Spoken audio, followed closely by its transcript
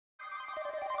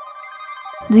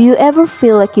Do you ever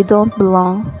feel like you don't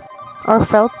belong? Or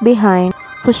felt behind,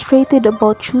 frustrated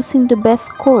about choosing the best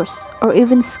course, or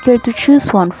even scared to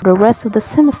choose one for the rest of the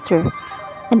semester,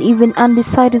 and even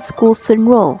undecided schools to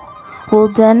enroll? Well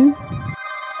then,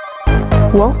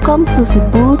 welcome to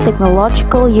Cebu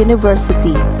Technological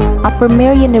University, a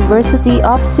premier university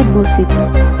of Cebu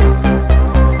City.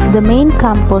 The main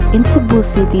campus in Cebu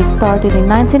City started in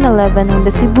 1911 when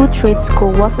the Cebu Trade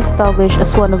School was established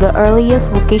as one of the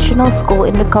earliest vocational schools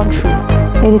in the country.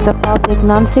 It is a public,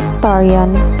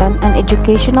 non-sectarian, and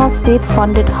educational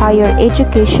state-funded higher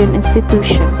education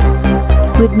institution.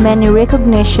 With many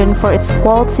recognition for its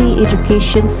quality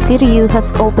education, CTU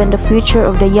has opened the future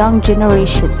of the young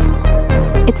generations.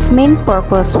 Its main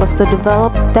purpose was to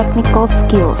develop technical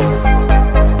skills.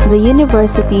 The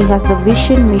university has the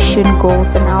vision, mission,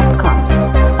 goals, and outcomes.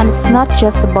 And it's not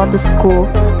just about the school,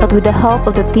 but with the help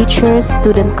of the teachers,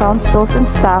 student councils, and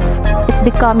staff, it's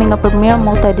becoming a premier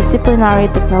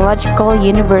multidisciplinary technological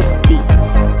university.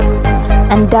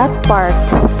 And that part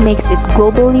makes it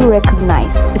globally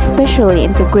recognized, especially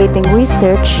integrating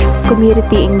research,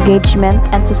 community engagement,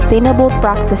 and sustainable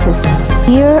practices.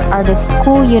 Here are the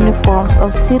school uniforms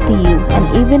of CTU, and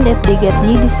even if they get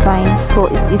new designs,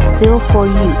 well, it is still for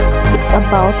you. It's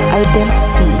about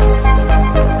identity.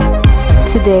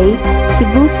 Today,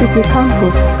 Cebu City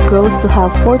Campus grows to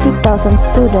have 40,000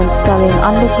 students studying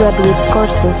undergraduate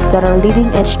courses that are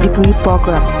leading-edge degree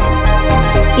programs.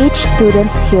 Each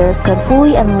student here can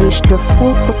fully unleash their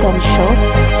full potentials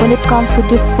when it comes to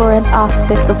different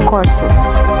aspects of courses,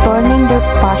 turning their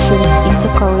passions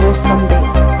into careers someday.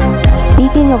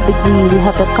 Speaking of degree, we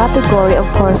have the category of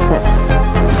courses: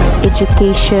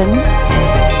 education,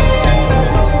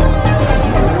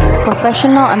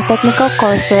 professional and technical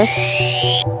courses,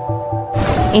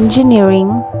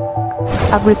 engineering,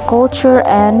 agriculture,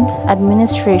 and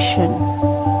administration.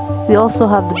 We also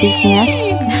have the business,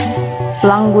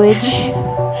 language,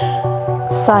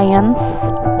 science,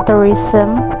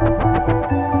 tourism,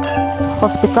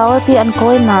 hospitality and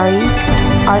culinary,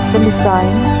 arts and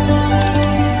design,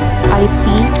 IT,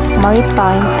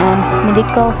 maritime, and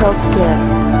medical healthcare.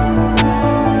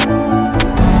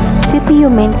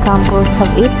 CTU main campus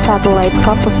have 8 satellite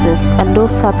campuses, and those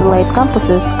satellite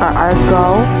campuses are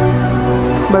Argao,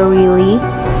 Barili,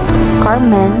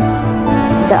 Carmen,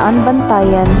 Daan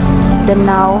Bantayan,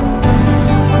 Danao,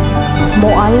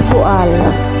 Moalboal,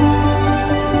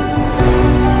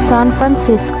 San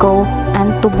Francisco,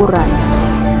 and Tuburan.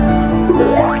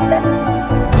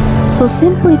 So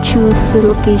simply choose the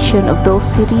location of those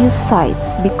CTU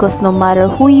sites, because no matter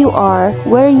who you are,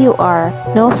 where you are,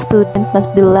 no student must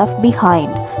be left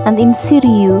behind, and in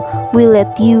CTU, we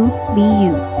let you be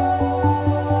you.